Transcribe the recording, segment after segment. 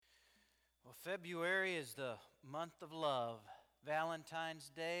Well, February is the month of love. Valentine's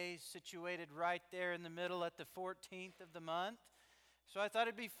Day situated right there in the middle at the 14th of the month. So I thought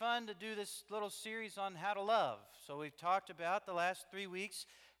it'd be fun to do this little series on how to love. So we've talked about the last 3 weeks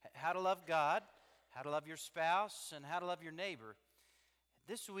how to love God, how to love your spouse, and how to love your neighbor.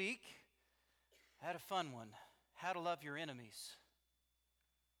 This week, I had a fun one, how to love your enemies.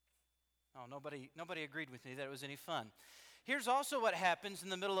 Oh, nobody agreed with me that it was any fun. Here's also what happens in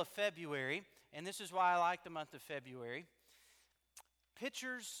the middle of February, and this is why I like the month of February.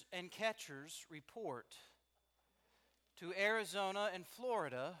 Pitchers and catchers report to Arizona and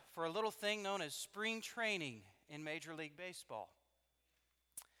Florida for a little thing known as spring training in Major League Baseball.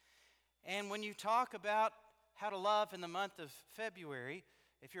 And when you talk about how to love in the month of February,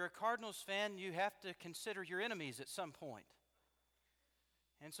 if you're a Cardinals fan, you have to consider your enemies at some point.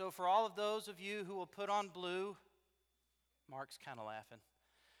 And so for all of those of you who will put on blue, Mark's kind of laughing,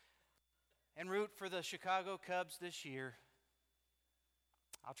 and root for the Chicago Cubs this year,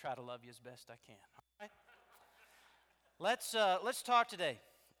 I'll try to love you as best I can. All right? Let's talk today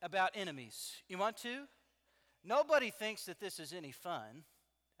about enemies. You want to? Nobody thinks that this is any fun.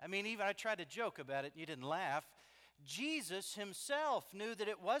 I mean, even I tried to joke about it and you didn't laugh. Jesus himself knew that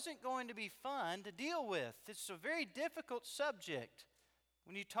it wasn't going to be fun to deal with. It's a very difficult subject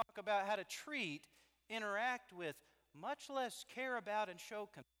when you talk about how to treat, interact with, much less care about and show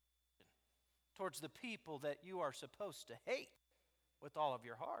compassion towards the people that you are supposed to hate with all of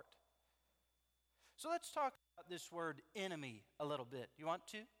your heart. So let's talk about this word enemy a little bit. You want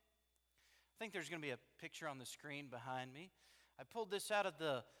to? I think there's going to be a picture on the screen behind me. I pulled this out of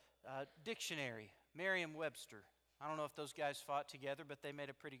the dictionary, Merriam-Webster. I don't know if those guys fought together, but they made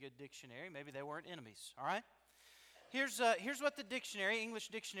a pretty good dictionary. Maybe they weren't enemies, all right? Here's what the English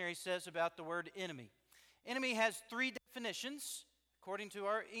dictionary says about the word enemy. Enemy has 3 definitions, according to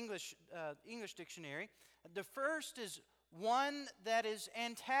our English dictionary. The first is one that is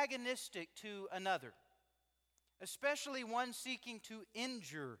antagonistic to another, especially one seeking to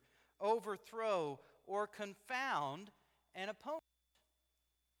injure, overthrow, or confound an opponent.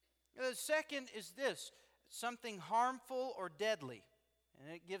 The second is this, something harmful or deadly.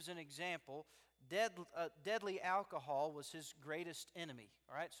 And it gives an example. Deadly alcohol was his greatest enemy.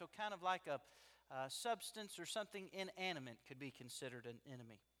 All right, so kind of like a substance or something inanimate could be considered an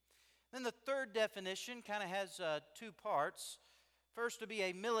enemy. Then the third definition kind of has 2 parts. First would be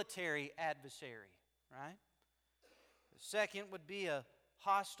a military adversary, right? The second would be a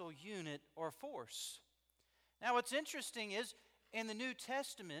hostile unit or force. Now what's interesting is in the New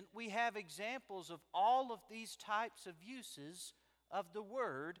Testament we have examples of all of these types of uses of the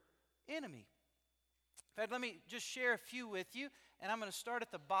word enemy. In fact, let me just share a few with you, and I'm going to start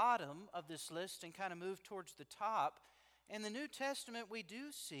at the bottom of this list and kind of move towards the top. In the New Testament, we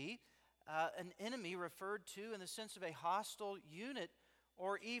do see an enemy referred to in the sense of a hostile unit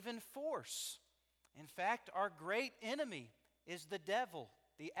or even force. In fact, our great enemy is the devil,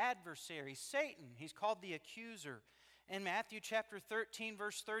 the adversary, Satan. He's called the accuser. In Matthew chapter 13,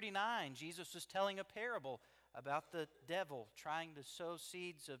 verse 39, Jesus was telling a parable about the devil trying to sow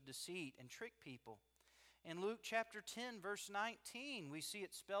seeds of deceit and trick people. In Luke chapter 10, verse 19, we see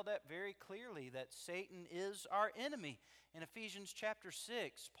it spelled out very clearly that Satan is our enemy. In Ephesians chapter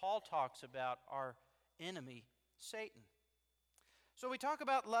 6, Paul talks about our enemy, Satan. So we talk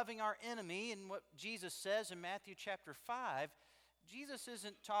about loving our enemy, and what Jesus says in Matthew chapter 5, Jesus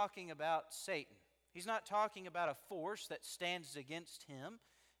isn't talking about Satan. He's not talking about a force that stands against him.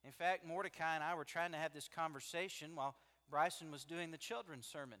 In fact, Mordecai and I were trying to have this conversation while Bryson was doing the children's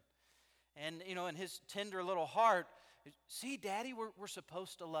sermon. And, in his tender little heart, see, Daddy, we're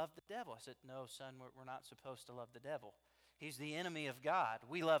supposed to love the devil. I said, no, son, we're not supposed to love the devil. He's the enemy of God.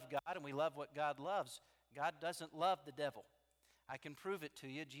 We love God and we love what God loves. God doesn't love the devil. I can prove it to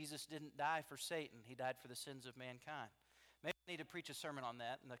you. Jesus didn't die for Satan. He died for the sins of mankind. Maybe I need to preach a sermon on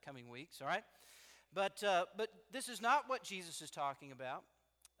that in the coming weeks, all right? But this is not what Jesus is talking about,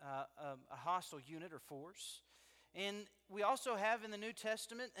 a hostile unit or force. And we also have in the New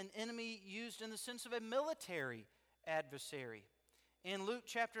Testament an enemy used in the sense of a military adversary. In Luke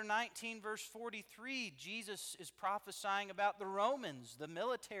chapter 19, verse 43, Jesus is prophesying about the Romans, the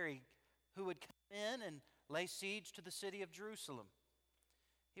military who would come in and lay siege to the city of Jerusalem.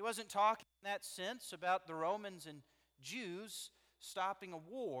 He wasn't talking in that sense about the Romans and Jews stopping a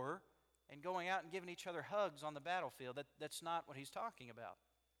war and going out and giving each other hugs on the battlefield. That's not what he's talking about.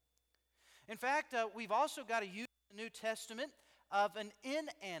 In fact, we've also got a use in the New Testament of an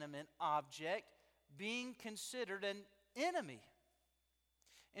inanimate object being considered an enemy.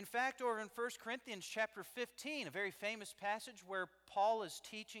 In fact, over in 1 Corinthians chapter 15, a very famous passage where Paul is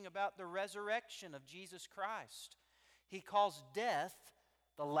teaching about the resurrection of Jesus Christ, he calls death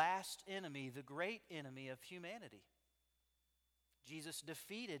the last enemy, the great enemy of humanity. Jesus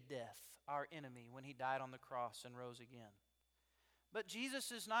defeated death, our enemy, when he died on the cross and rose again. But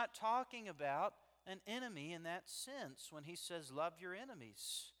Jesus is not talking about an enemy in that sense when he says, love your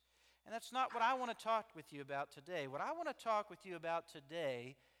enemies. And that's not what I want to talk with you about today. What I want to talk with you about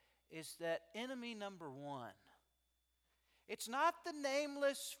today is that enemy number one. It's not the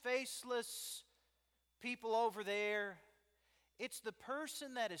nameless, faceless people over there. It's the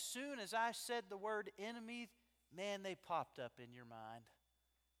person that as soon as I said the word enemy, man, they popped up in your mind.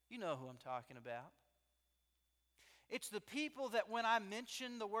 You know who I'm talking about. It's the people that when I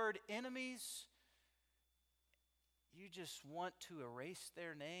mention the word enemies, you just want to erase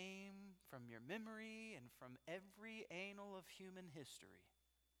their name from your memory and from every annal of human history.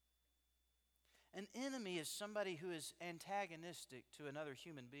 An enemy is somebody who is antagonistic to another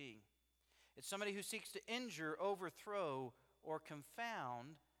human being. It's somebody who seeks to injure, overthrow, or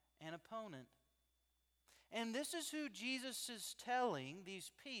confound an opponent. And this is who Jesus is telling these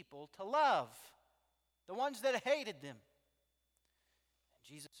people to love, the ones that hated them. And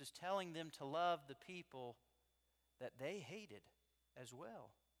Jesus is telling them to love the people that they hated as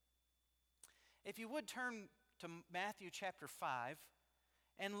well. If you would turn to Matthew chapter 5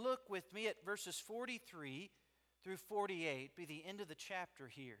 and look with me at verses 43 through 48, be the end of the chapter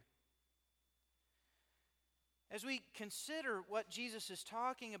here. As we consider what Jesus is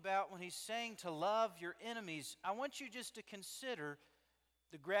talking about when he's saying to love your enemies, I want you just to consider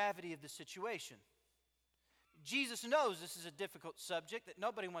the gravity of the situation. Jesus knows this is a difficult subject that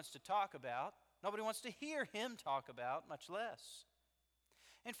nobody wants to talk about. Nobody wants to hear him talk about, much less.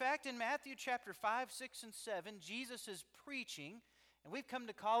 In fact, in Matthew chapter 5, 6, and 7, Jesus is preaching, and we've come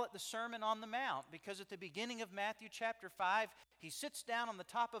to call it the Sermon on the Mount, because at the beginning of Matthew chapter 5, he sits down on the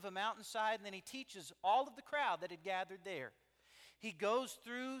top of a mountainside, and then he teaches all of the crowd that had gathered there. He goes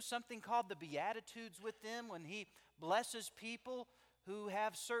through something called the Beatitudes with them when he blesses people who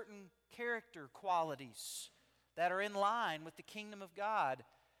have certain character qualities that are in line with the kingdom of God.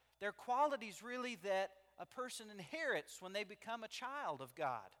 They're qualities really that a person inherits when they become a child of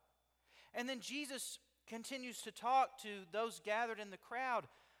God. And then Jesus continues to talk to those gathered in the crowd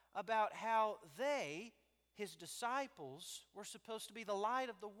about how they, his disciples, were supposed to be the light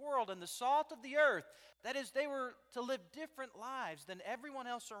of the world and the salt of the earth. That is, they were to live different lives than everyone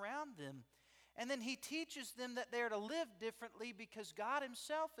else around them. And then he teaches them that they're to live differently because God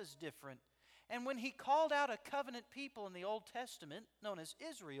himself is different. And when he called out a covenant people in the Old Testament, known as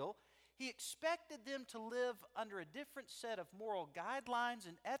Israel, he expected them to live under a different set of moral guidelines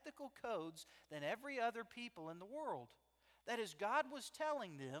and ethical codes than every other people in the world. That is, God was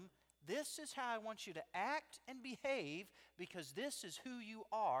telling them, this is how I want you to act and behave because this is who you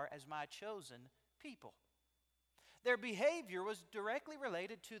are as my chosen people. Their behavior was directly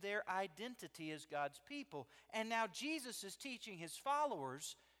related to their identity as God's people. And now Jesus is teaching his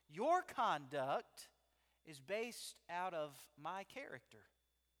followers, your conduct is based out of my character.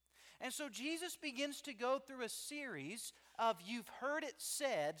 And so Jesus begins to go through a series of you've heard it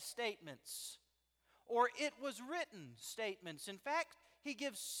said statements, or it was written statements. In fact, he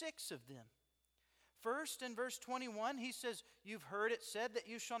gives 6 of them. First, in verse 21, he says, you've heard it said that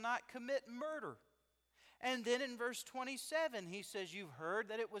you shall not commit murder. And then in verse 27, he says, you've heard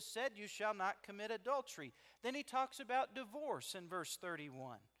that it was said you shall not commit adultery. Then he talks about divorce in verse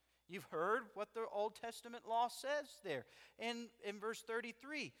 31. You've heard what the Old Testament law says there. And in verse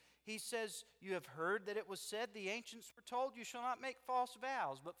 33, he says, you have heard that it was said, the ancients were told, you shall not make false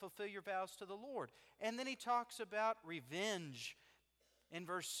vows, but fulfill your vows to the Lord. And then he talks about revenge. In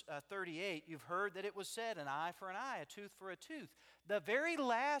verse 38, you've heard that it was said, an eye for an eye, a tooth for a tooth. The very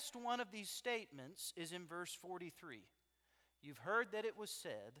last one of these statements is in verse 43. You've heard that it was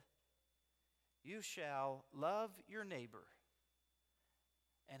said, you shall love your neighbor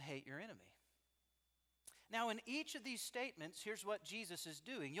and hate your enemy. Now, in each of these statements, here's what Jesus is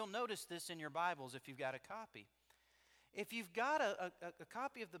doing. You'll notice this in your Bibles if you've got a copy. If you've got a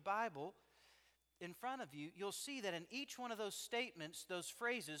copy of the Bible in front of you, you'll see that in each one of those statements, those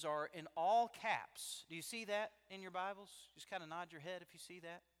phrases are in all caps. Do you see that in your Bibles? Just kind of nod your head if you see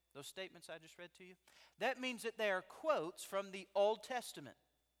that. Those statements I just read to you. That means that they are quotes from the Old Testament.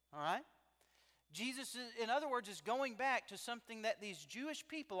 All right? Jesus, in other words, is going back to something that these Jewish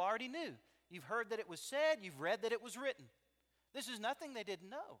people already knew. You've heard that it was said, you've read that it was written. This is nothing they didn't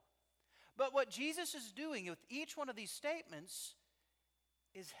know. But what Jesus is doing with each one of these statements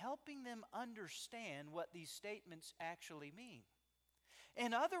is helping them understand what these statements actually mean.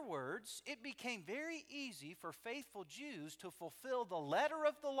 In other words, it became very easy for faithful Jews to fulfill the letter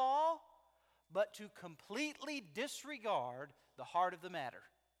of the law, but to completely disregard the heart of the matter.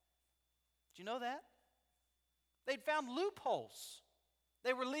 Do you know that? They'd found loopholes.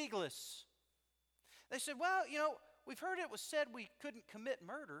 They were legalists. They said, well, we've heard it was said we couldn't commit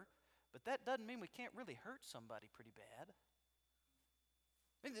murder, but that doesn't mean we can't really hurt somebody pretty bad.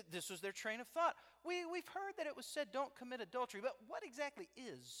 I mean, this was their train of thought. We've heard that it was said don't commit adultery, but what exactly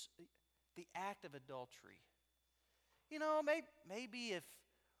is the act of adultery? Maybe if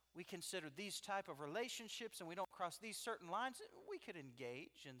we consider these type of relationships and we don't cross these certain lines, we could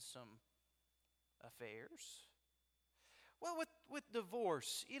engage in some affairs. Well, with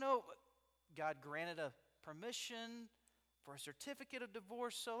divorce, God granted a permission for a certificate of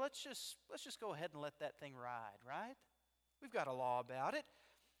divorce, so let's just go ahead and let that thing ride, right? We've got a law about it.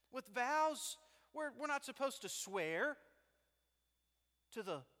 With vows, we're not supposed to swear to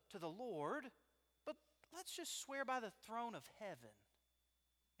the Lord, but let's just swear by the throne of heaven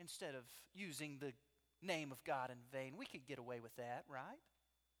instead of using the name of God in vain. We could get away with that, right?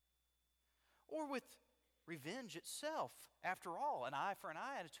 Or with revenge itself. After all, an eye for an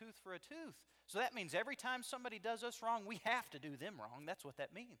eye and a tooth for a tooth. So that means every time somebody does us wrong, we have to do them wrong. That's what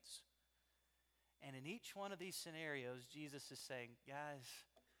that means. And in each one of these scenarios, Jesus is saying, guys,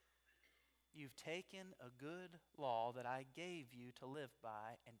 you've taken a good law that I gave you to live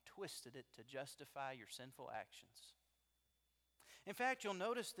by and twisted it to justify your sinful actions. In fact, you'll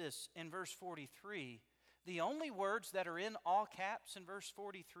notice this in verse 43. The only words that are in all caps in verse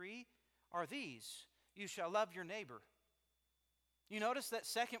 43 are these: you shall love your neighbor. You notice that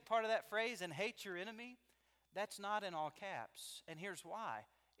second part of that phrase, and hate your enemy? That's not in all caps. And here's why.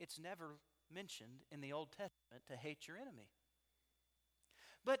 It's never mentioned in the Old Testament to hate your enemy.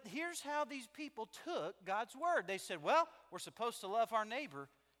 But here's how these people took God's word. They said, well, we're supposed to love our neighbor.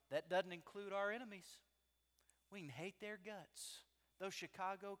 That doesn't include our enemies. We can hate their guts. Those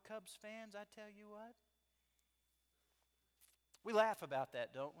Chicago Cubs fans, I tell you what. We laugh about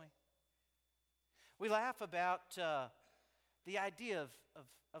that, don't we? We laugh about the idea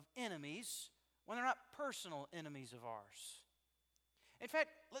of enemies when they're not personal enemies of ours. In fact,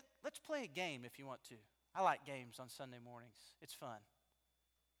 let's play a game if you want to. I like games on Sunday mornings. It's fun.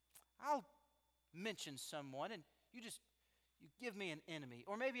 I'll mention someone and you give me an enemy,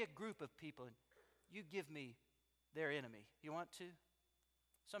 or maybe a group of people and you give me their enemy. You want to?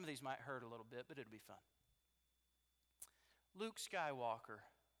 Some of these might hurt a little bit, but it'll be fun. Luke Skywalker.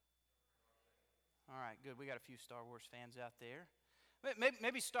 All right, good. We got a few Star Wars fans out there.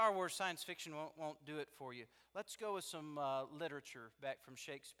 Maybe Star Wars science fiction won't do it for you. Let's go with some literature back from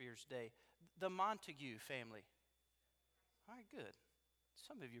Shakespeare's day. The Montague family. All right, good.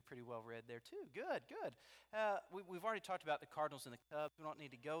 Some of you are pretty well read there too. Good, good. We've already talked about the Cardinals and the Cubs. We don't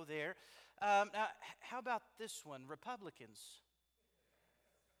need to go there. Now, how about this one? Republicans.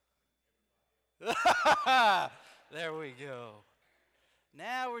 There we go.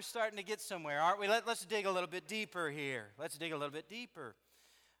 Now we're starting to get somewhere, aren't we? Let's dig a little bit deeper here. Let's dig a little bit deeper.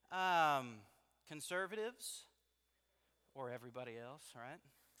 Conservatives, or everybody else, right?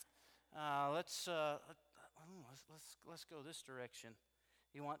 Let's go this direction.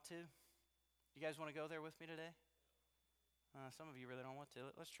 You want to? You guys want to go there with me today? Some of you really don't want to.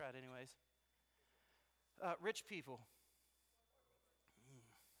 Let's try it anyways. Rich people.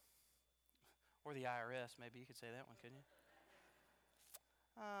 Or the IRS, maybe you could say that one, couldn't you?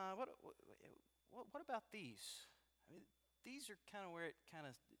 What about these? I mean, these are kind of where it kind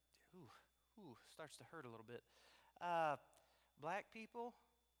of starts to hurt a little bit. Black people.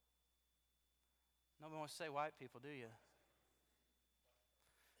 Nobody wants to say white people, do you?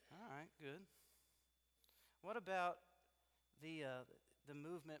 All right, good. What about the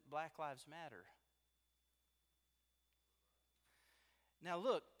movement Black Lives Matter? Now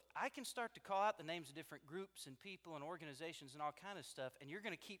look, I can start to call out the names of different groups and people and organizations and all kind of stuff, and you're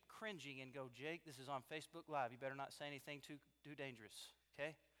going to keep cringing and go, Jake, this is on Facebook Live. You better not say anything too dangerous,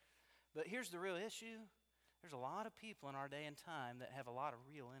 okay? But here's the real issue. There's a lot of people in our day and time that have a lot of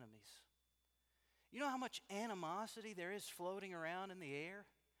real enemies. You know how much animosity there is floating around in the air?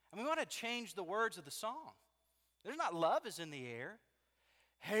 And we want to change the words of the song. There's not love is in the air.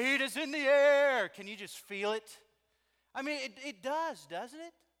 Hate is in the air. Can you just feel it? I mean, it does, doesn't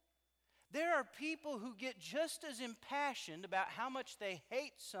it? There are people who get just as impassioned about how much they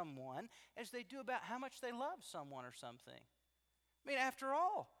hate someone as they do about how much they love someone or something. I mean, after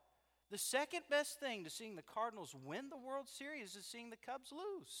all, the second best thing to seeing the Cardinals win the World Series is seeing the Cubs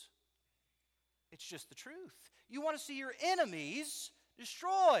lose. It's just the truth. You want to see your enemies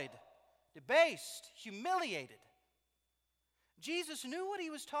destroyed, debased, humiliated. Jesus knew what he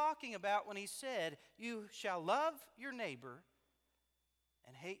was talking about when he said, "You shall love your neighbor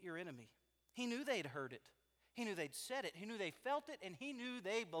and hate your enemy." He knew they'd heard it. He knew they'd said it. He knew they felt it, and he knew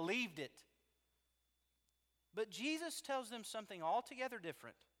they believed it. But Jesus tells them something altogether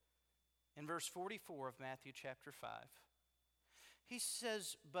different in verse 44 of Matthew chapter 5. He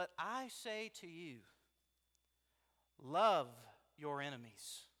says, "But I say to you, love your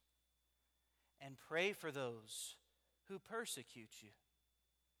enemies and pray for those who persecute you."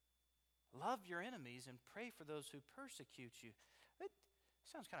 Love your enemies and pray for those who persecute you. It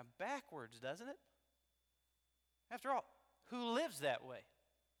sounds kind of backwards, doesn't it? After all, who lives that way?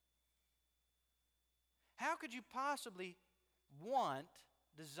 How could you possibly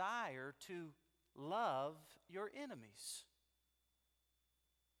desire to love your enemies?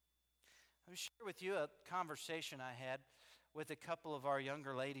 I'll share with you a conversation I had with a couple of our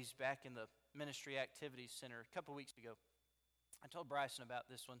younger ladies back in the Ministry Activities Center a couple weeks ago. I told Bryson about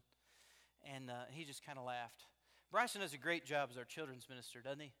this one, and he just kind of laughed. Bryson does a great job as our children's minister,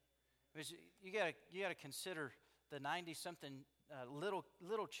 doesn't he? Because you gotta consider the 90-something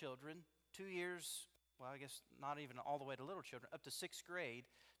little children, 2 years. Well, I guess not even all the way to little children, up to 6th grade,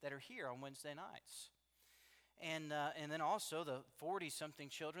 that are here on Wednesday nights. And then also the 40-something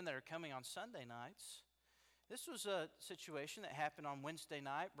children that are coming on Sunday nights. This was a situation that happened on Wednesday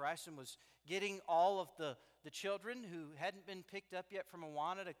night. Bryson was getting all of the children who hadn't been picked up yet from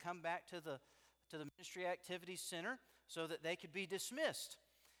Awana to come back to the Ministry Activities Center so that they could be dismissed.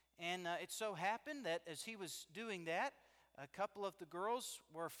 And it so happened that as he was doing that, a couple of the girls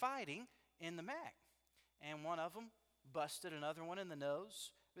were fighting in the MAC. And one of them busted another one in the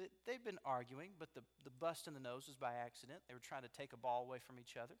nose. They've been arguing, but the bust in the nose was by accident. They were trying to take a ball away from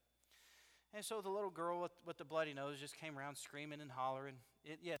each other. And so the little girl with the bloody nose just came around screaming and hollering.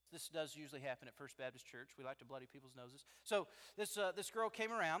 Yes, this does usually happen at First Baptist Church. We like to bloody people's noses. So this girl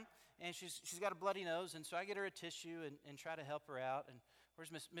came around, and she's got a bloody nose, and so I get her a tissue and try to help her out. And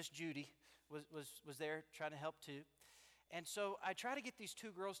where's Miss Judy was there trying to help too. And so I try to get these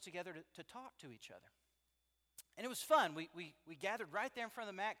two girls together to talk to each other. And it was fun. We gathered right there in front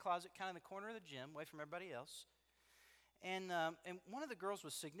of the mat closet, kind of in the corner of the gym, away from everybody else. And one of the girls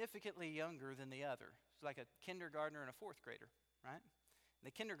was significantly younger than the other. It was like a kindergartner and a 4th grader, right? And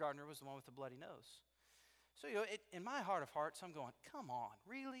the kindergartner was the one with the bloody nose. So, in my heart of hearts, I'm going, come on,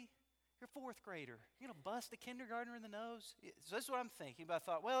 really? You're a 4th grader. You're going to bust a kindergartner in the nose? So this is what I'm thinking. But I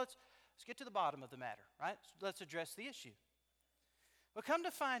thought, well, let's get to the bottom of the matter, right? So let's address the issue. But come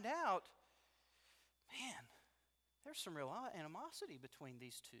to find out, man, there's some real animosity between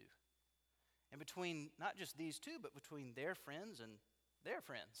these two. And between not just these two, but between their friends and their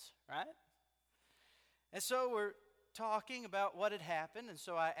friends, right? And so we're talking about what had happened. And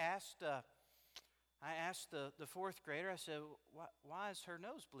so I asked the 4th grader, I said, why is her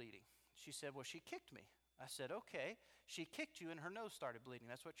nose bleeding? She said, well, she kicked me. I said, okay, she kicked you and her nose started bleeding.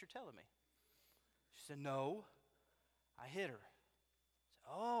 That's what you're telling me. She said, no, I hit her. I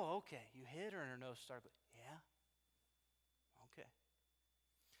said, oh, okay, you hit her and her nose started bleeding. Yeah. Okay.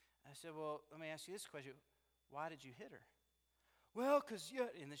 I said, well, let me ask you this question. Why did you hit her? Well, because,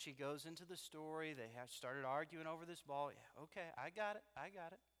 and then she goes into the story. They started arguing over this ball. Yeah, okay, I got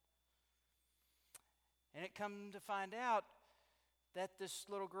it. And it come to find out that this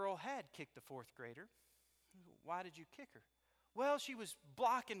little girl had kicked the 4th grader. Why did you kick her? Well, she was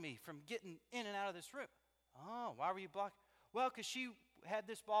blocking me from getting in and out of this room. Oh, why were you blocking? Well, because she had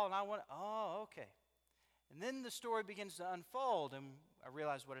this ball and I wanted, oh, okay. And then the story begins to unfold, and I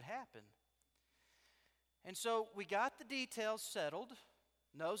realized what had happened. And so we got the details settled.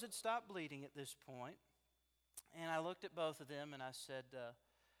 Nose had stopped bleeding at this point. And I looked at both of them, and I said,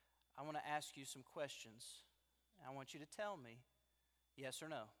 I want to ask you some questions. I want you to tell me yes or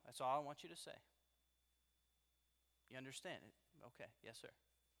no. That's all I want you to say. You understand it? Okay, yes, sir.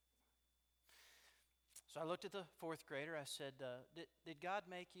 So I looked at the 4th grader. I said, did God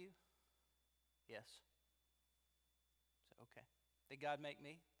make you? Yes. I said, okay. Did God make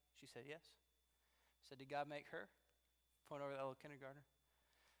me? She said, yes. I said, did God make her? Point over to that little kindergartner.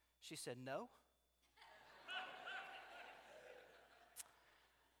 She said, no.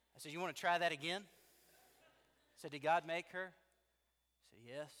 I said, you want to try that again? I said, did God make her? I said,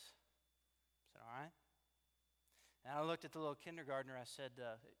 yes. I said, all right. And I looked at the little kindergartner. I said,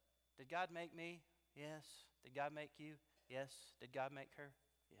 did God make me? Yes. Did God make you? Yes. Did God make her?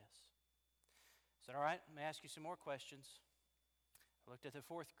 Yes. I said, all right, let me ask you some more questions. I looked at the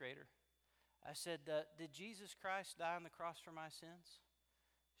 4th grader. I said, did Jesus Christ die on the cross for my sins?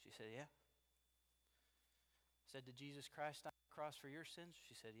 She said, yeah. I said, did Jesus Christ die on the cross for your sins?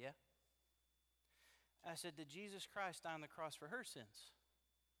 She said, yeah. I said, did Jesus Christ die on the cross for her sins?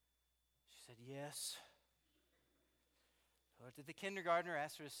 She said, yes. I looked at the kindergartner,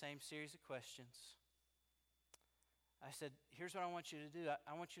 asked her the same series of questions. I said, here's what I want you to do.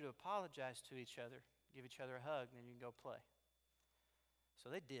 I want you to apologize to each other, give each other a hug, and then you can go play. So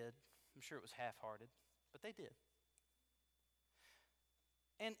they did. I'm sure it was half-hearted, but they did.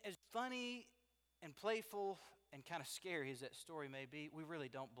 And as funny and playful and kind of scary as that story may be, we really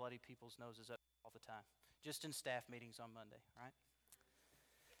don't bloody people's noses up all the time, just in staff meetings on Monday,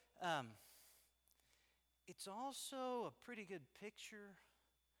 right? It's also a pretty good picture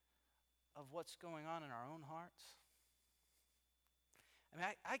of what's going on in our own hearts. I mean,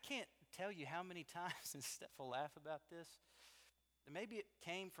 I can't tell you how many times, and Steph will laugh about this, maybe it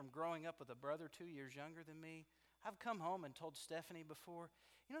came from growing up with a brother 2 years younger than me. I've come home and told Stephanie before,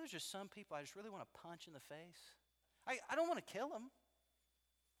 there's just some people I just really want to punch in the face. I don't want to kill them.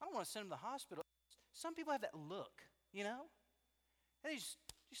 I don't want to send them to the hospital. Some people have that look, And they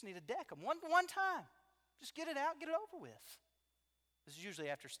just need to deck them one time. Just get it out, get it over with. This is usually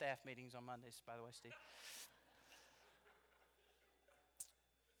after staff meetings on Mondays, by the way, Steve.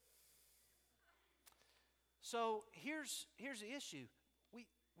 So here's the issue.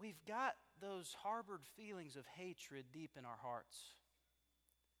 We've got those harbored feelings of hatred deep in our hearts.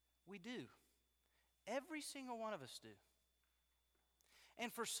 We do. Every single one of us do.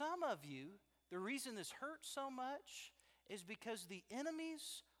 And for some of you, the reason this hurts so much is because the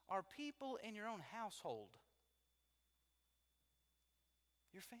enemies are people in your own household.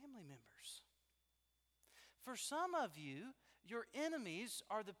 Your family members. For some of you, your enemies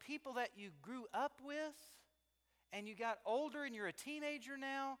are the people that you grew up with, and you got older and you're a teenager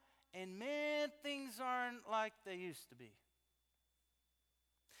now, and man, things aren't like they used to be.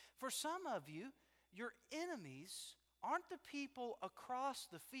 For some of you, your enemies aren't the people across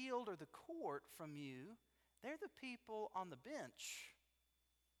the field or the court from you. They're the people on the bench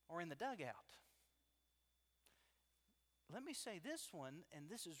or in the dugout. Let me say this one, and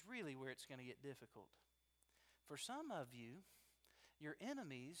this is really where it's going to get difficult. For some of you, your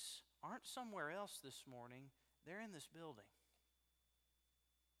enemies aren't somewhere else this morning. They're in this building.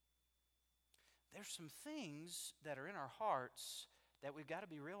 There's some things that are in our hearts that we've got to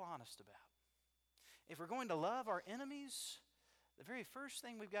be real honest about. If we're going to love our enemies, the very first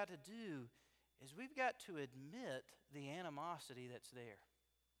thing we've got to do is we've got to admit the animosity that's there.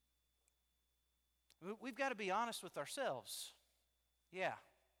 We've got to be honest with ourselves. Yeah,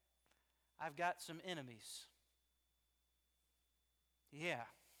 I've got some enemies. Yeah,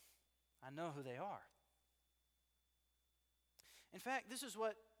 I know who they are. In fact, this is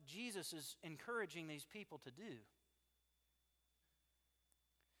what Jesus is encouraging these people to do.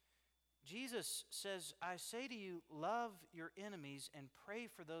 Jesus says, I say to you, love your enemies and pray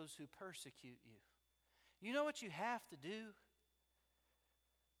for those who persecute you. You know what you have to do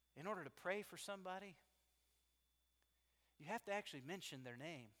in order to pray for somebody? You have to actually mention their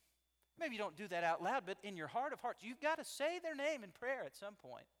name. Maybe you don't do that out loud, but in your heart of hearts, you've got to say their name in prayer at some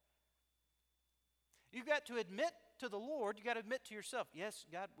point. You've got to admit to the Lord, you've got to admit to yourself, yes,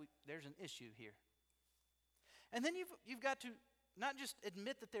 God, there's an issue here. And then you've got to not just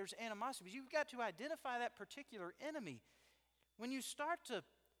admit that there's animosity, but you've got to identify that particular enemy. When you start to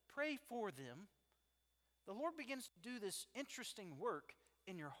pray for them, the Lord begins to do this interesting work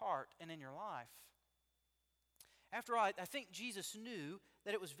in your heart and in your life. After all, I think Jesus knew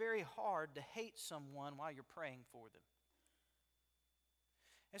that it was very hard to hate someone while you're praying for them.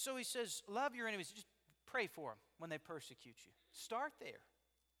 And so he says, love your enemies. Just pray for them when they persecute you. Start there.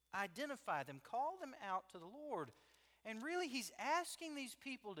 Identify them. Call them out to the Lord. And really, he's asking these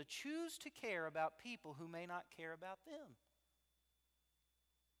people to choose to care about people who may not care about them.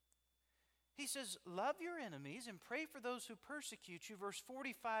 He says, love your enemies and pray for those who persecute you, verse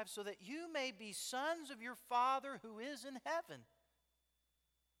 45, so that you may be sons of your Father who is in heaven.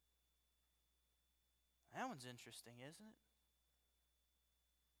 That one's interesting, isn't it?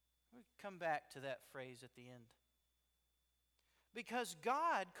 We'll come back to that phrase at the end. Because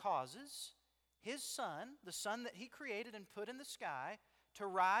God causes His sun, the sun that He created and put in the sky, to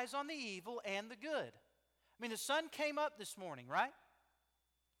rise on the evil and the good. I mean, the sun came up this morning, right?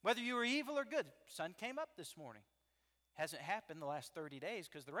 Whether you were evil or good, the sun came up this morning. Hasn't happened the last 30 days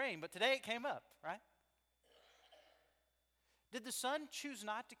because of the rain, but today it came up, right? Did the sun choose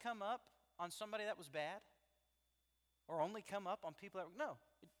not to come up on somebody that was bad? Or only come up on people that were... No,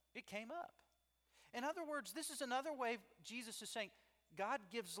 it came up. In other words, this is another way Jesus is saying, God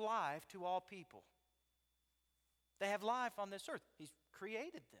gives life to all people. They have life on this earth. He's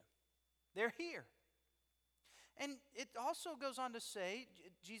created them. They're here. And it also goes on to say,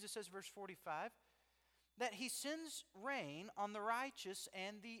 Jesus says, verse 45, that He sends rain on the righteous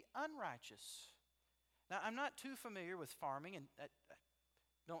and the unrighteous. Now, I'm not too familiar with farming, and I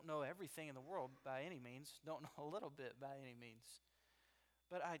don't know everything in the world by any means, don't know a little bit by any means.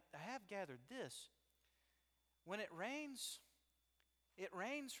 But I have gathered this. When it rains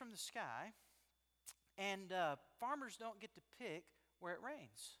from the sky, and farmers don't get to pick where it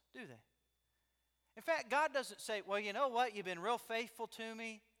rains, do they? In fact, God doesn't say, well, you know what, you've been real faithful to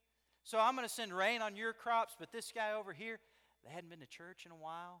me, so I'm going to send rain on your crops, but this guy over here, they hadn't been to church in a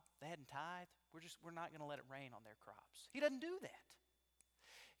while, they hadn't tithed, we're not going to let it rain on their crops. He doesn't do that.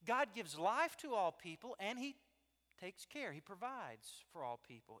 God gives life to all people, and He takes care. He provides for all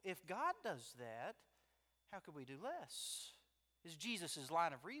people. If God does that, how could we do less? Is Jesus'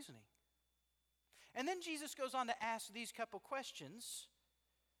 line of reasoning. And then Jesus goes on to ask these couple questions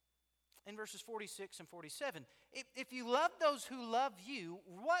in verses 46 and 47. If you love those who love you,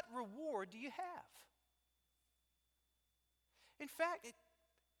 what reward do you have? In fact, it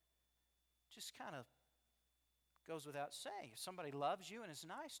just kind of goes without saying. If somebody loves you and is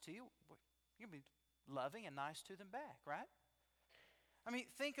nice to you, you'll be loving and nice to them back, right? I mean,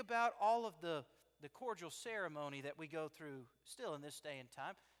 think about all of the cordial ceremony that we go through still in this day and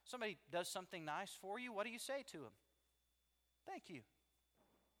time. Somebody does something nice for you, what do you say to them? Thank you.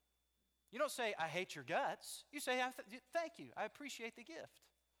 You don't say, I hate your guts. You say, thank you, I appreciate the gift.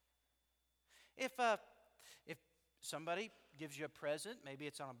 If somebody gives you a present, maybe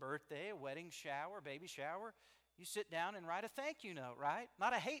it's on a birthday, a wedding shower, baby shower, you sit down and write a thank you note, right?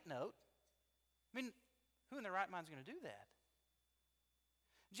 Not a hate note. I mean, who in their right mind is going to do that?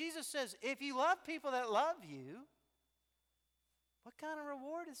 Jesus says, if you love people that love you, what kind of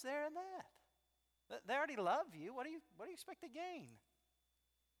reward is there in that? They already love you. What do you expect to gain?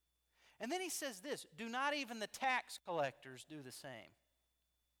 And then He says this, do not even the tax collectors do the same.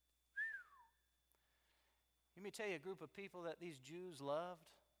 Let me tell you a group of people that these Jews loved.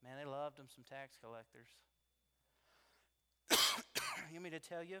 Man, they loved them some tax collectors. You want me to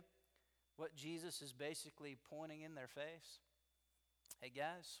tell you what Jesus is basically pointing in their face? Hey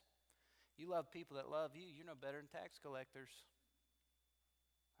guys, you love people that love you, you're no better than tax collectors.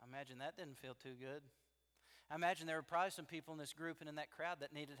 I imagine that didn't feel too good. I imagine there were probably some people in this group and in that crowd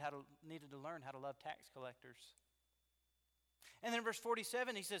that needed to learn how to love tax collectors. And then in verse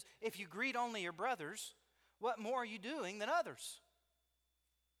 47 he says, if you greet only your brothers, what more are you doing than others?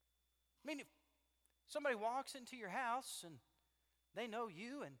 I mean, if somebody walks into your house and they know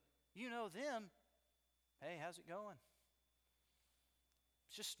you and you know them, hey, how's it going?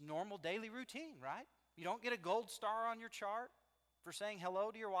 It's just normal daily routine, right? You don't get a gold star on your chart for saying hello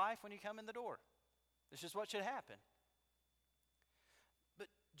to your wife when you come in the door. This is what should happen. But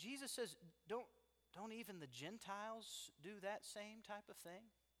Jesus says, don't even the Gentiles do that same type of thing?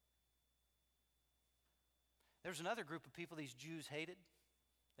 There's another group of people these Jews hated.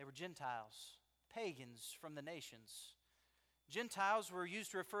 They were Gentiles, pagans from the nations. Gentiles were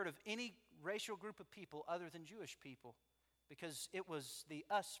used to refer to any racial group of people other than Jewish people because it was the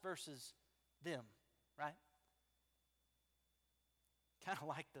us versus them, right? Kind of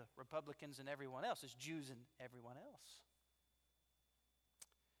like the Republicans and everyone else. It's Jews and everyone else.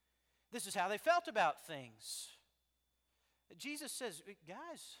 This is how they felt about things. Jesus says,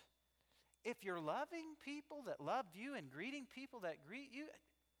 guys, if you're loving people that love you and greeting people that greet you,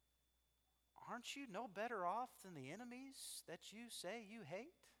 aren't you no better off than the enemies that you say you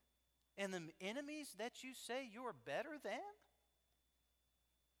hate? And the enemies that you say you're better than?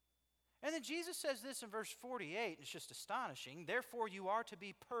 And then Jesus says this in verse 48, it's just astonishing. Therefore you are to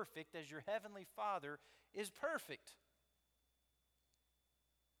be perfect as your heavenly Father is perfect.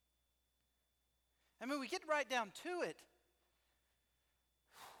 I mean, we get right down to it.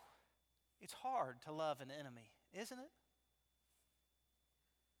 It's hard to love an enemy, isn't it?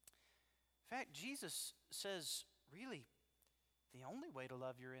 In fact, Jesus says, really, the only way to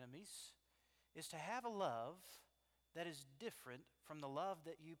love your enemies is to have a love that is different from the love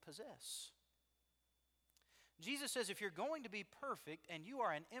that you possess. Jesus says if you're going to be perfect and you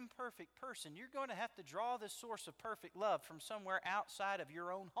are an imperfect person, you're going to have to draw this source of perfect love from somewhere outside of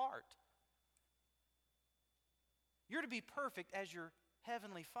your own heart. You're to be perfect as your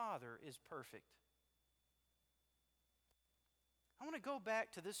Heavenly Father is perfect. I want to go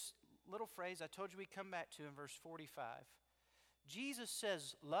back to this little phrase I told you we'd come back to in verse 45. Jesus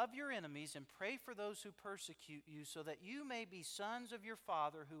says, love your enemies and pray for those who persecute you so that you may be sons of your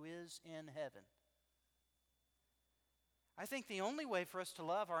Father who is in heaven. I think the only way for us to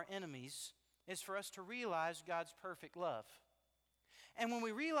love our enemies is for us to realize God's perfect love. And when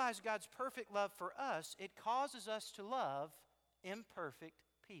we realize God's perfect love for us, it causes us to love imperfect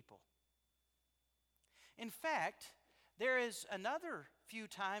people. In fact, there is another few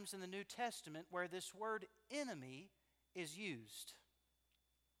times in the New Testament where this word enemy is used.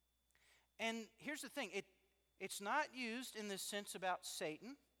 And here's the thing, it's not used in this sense about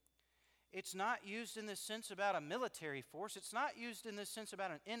Satan. It's not used in this sense about a military force. It's not used in this sense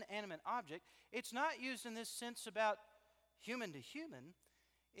about an inanimate object. It's not used in this sense about human to human.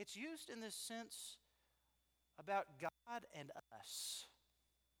 It's used in this sense about God and us.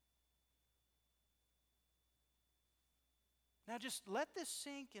 Now just let this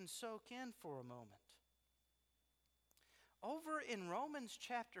sink and soak in for a moment. Over in Romans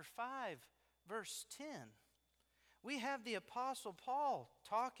chapter 5, verse 10, we have the Apostle Paul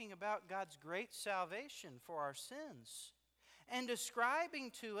talking about God's great salvation for our sins and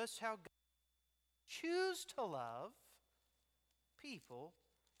describing to us how God chooses to love people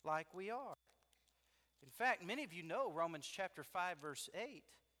like we are. In fact, many of you know Romans chapter 5, verse 8.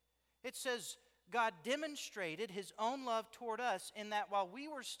 It says, God demonstrated His own love toward us in that while we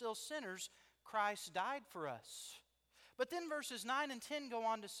were still sinners, Christ died for us. But then verses 9 and 10 go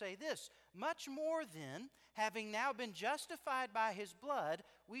on to say this, much more then, having now been justified by His blood,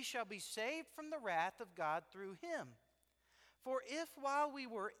 we shall be saved from the wrath of God through Him. For if while we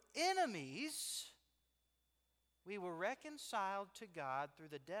were enemies, we were reconciled to God through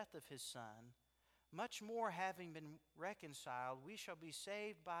the death of His Son, much more having been reconciled, we shall be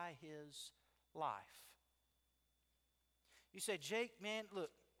saved by His life. You say, Jake, man, look,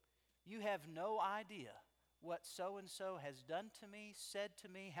 you have no idea what so-and-so has done to me, said to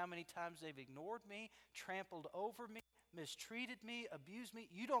me, how many times they've ignored me, trampled over me, mistreated me, abused me.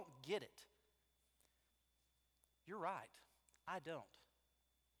 You don't get it. You're right. I don't.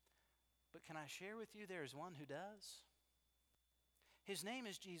 But can I share with you there is one who does? His name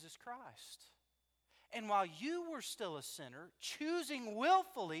is Jesus Christ. And while you were still a sinner, choosing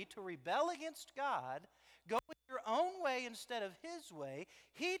willfully to rebel against God, going your own way instead of His way,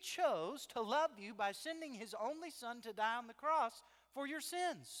 He chose to love you by sending His only Son to die on the cross for your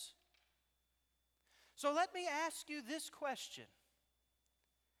sins. So let me ask you this question.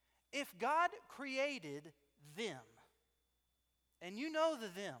 If God created them, and you know the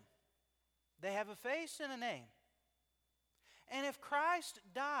them, they have a face and a name, and if Christ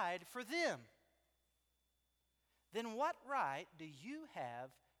died for them, then what right do you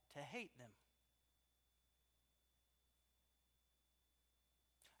have to hate them?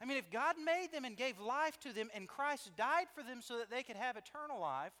 I mean, if God made them and gave life to them and Christ died for them so that they could have eternal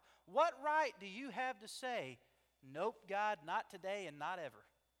life, what right do you have to say, nope, God, not today and not ever?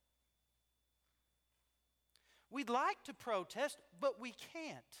 We'd like to protest, but we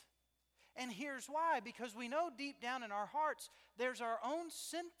can't. And here's why. Because we know deep down in our hearts there's our own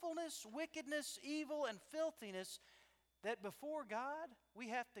sinfulness, wickedness, evil, and filthiness that before God we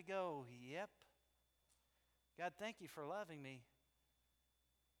have to go, yep, God, thank you for loving me.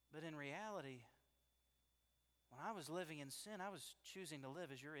 But in reality, when I was living in sin, I was choosing to live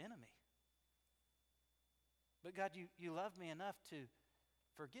as your enemy. But God, you loved me enough to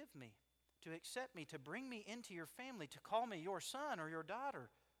forgive me, to accept me, to bring me into your family, to call me your son or your daughter.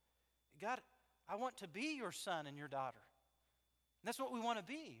 God, I want to be your son and your daughter. And that's what we want to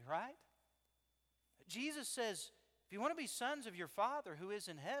be, right? Jesus says, if you want to be sons of your Father who is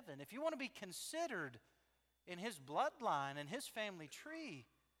in heaven, if you want to be considered in His bloodline and His family tree,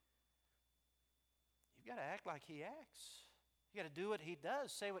 you've got to act like He acts. You've got to do what He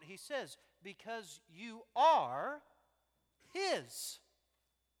does, say what He says, because you are His.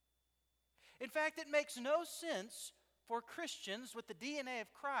 In fact, it makes no sense for Christians with the DNA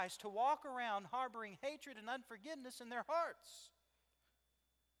of Christ to walk around harboring hatred and unforgiveness in their hearts.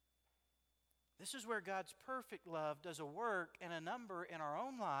 This is where God's perfect love does a work and a number in our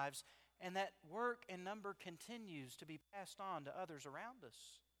own lives, and that work and number continues to be passed on to others around us.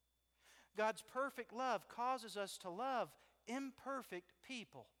 God's perfect love causes us to love imperfect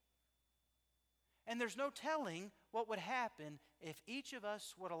people. And there's no telling what would happen if each of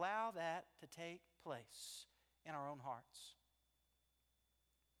us would allow that to take place in our own hearts.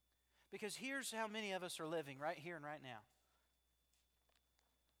 Because here's how many of us are living right here and right now.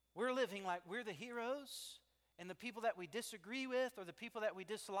 We're living like we're the heroes, and the people that we disagree with or the people that we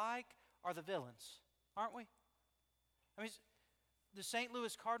dislike are the villains, aren't we? I mean, the St.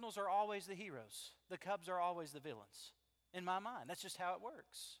 Louis Cardinals are always the heroes. The Cubs are always the villains. In my mind, that's just how it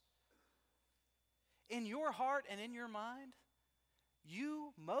works. In your heart and in your mind,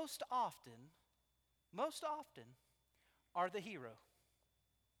 you most often are the hero,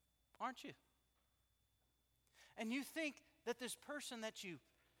 aren't you? And you think that this person that you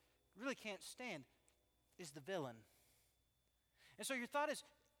really can't stand is the villain. And so your thought is,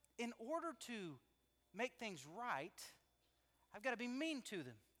 in order to make things right, I've got to be mean to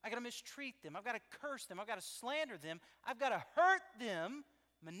them. I've got to mistreat them. I've got to curse them. I've got to slander them. I've got to hurt them,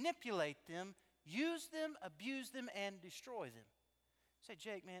 manipulate them, use them, abuse them, and destroy them. Say,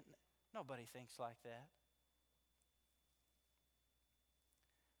 Jake, man, nobody thinks like that.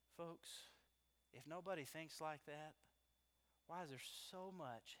 Folks, if nobody thinks like that, why is there so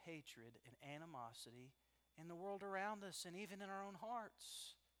much hatred and animosity in the world around us and even in our own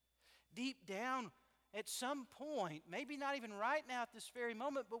hearts? Deep down, at some point, maybe not even right now at this very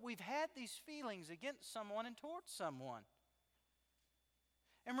moment, but we've had these feelings against someone and towards someone.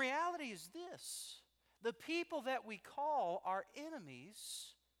 And reality is this: the people that we call our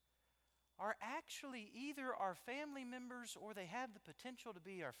enemies are actually either our family members or they have the potential to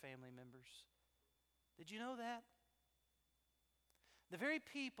be our family members. Did you know that? The very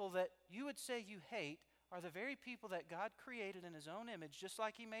people that you would say you hate are the very people that God created in His own image, just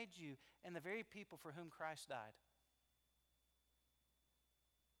like He made you, and the very people for whom Christ died.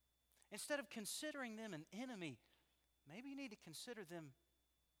 Instead of considering them an enemy, maybe you need to consider them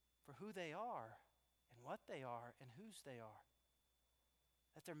for who they are and what they are and whose they are.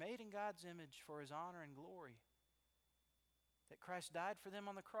 That they're made in God's image for His honor and glory. That Christ died for them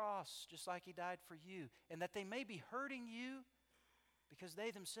on the cross just like He died for you. And that they may be hurting you because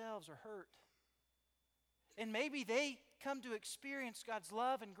they themselves are hurt. And maybe they come to experience God's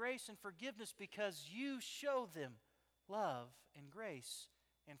love and grace and forgiveness because you show them love and grace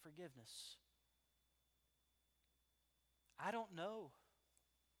and forgiveness. I don't know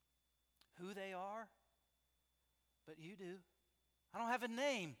who they are, but you do. I don't have a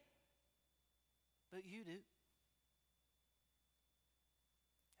name, but you do.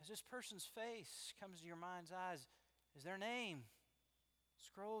 As this person's face comes to your mind's eyes, as their name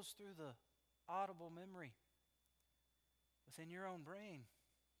scrolls through the audible memory within your own brain,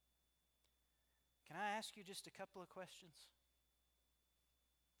 can I ask you just a couple of questions?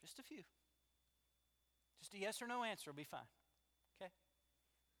 Just a few. Just a yes or no answer will be fine. Okay?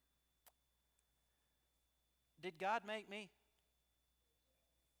 Did God make me?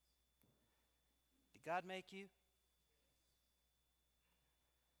 Did God make you?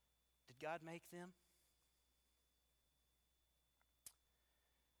 Did God make them?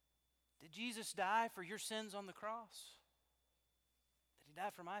 Did Jesus die for your sins on the cross? Did He die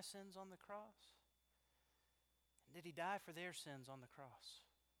for my sins on the cross? And did He die for their sins on the cross?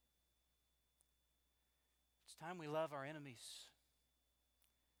 It's time we love our enemies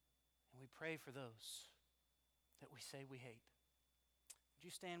and we pray for those that we say we hate. Would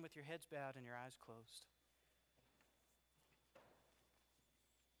you stand with your heads bowed and your eyes closed?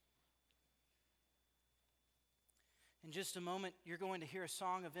 In just a moment, you're going to hear a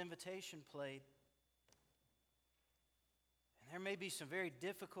song of invitation played. And there may be some very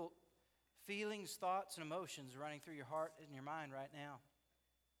difficult feelings, thoughts, and emotions running through your heart and your mind right now.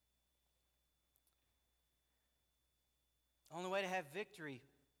 The only way to have victory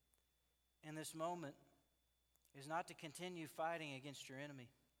in this moment is not to continue fighting against your enemy.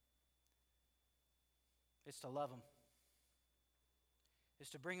 It's to love them. It's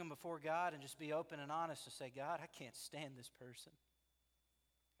to bring them before God and just be open and honest and say, God, I can't stand this person.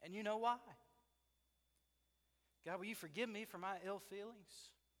 And you know why? God, will you forgive me for my ill feelings?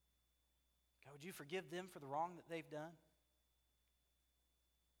 God, would you forgive them for the wrong that they've done?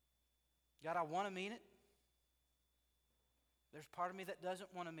 God, I want to mean it. There's part of me that doesn't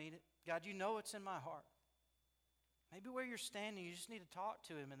want to mean it. God, you know what's in my heart. Maybe where you're standing, you just need to talk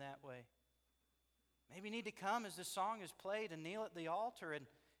to Him in that way. Maybe you need to come as this song is played and kneel at the altar and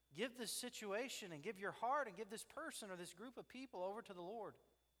give this situation and give your heart and give this person or this group of people over to the Lord.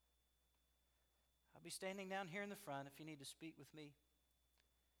 I'll be standing down here in the front if you need to speak with me.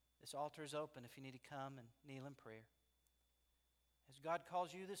 This altar is open if you need to come and kneel in prayer. As God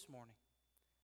calls you this morning,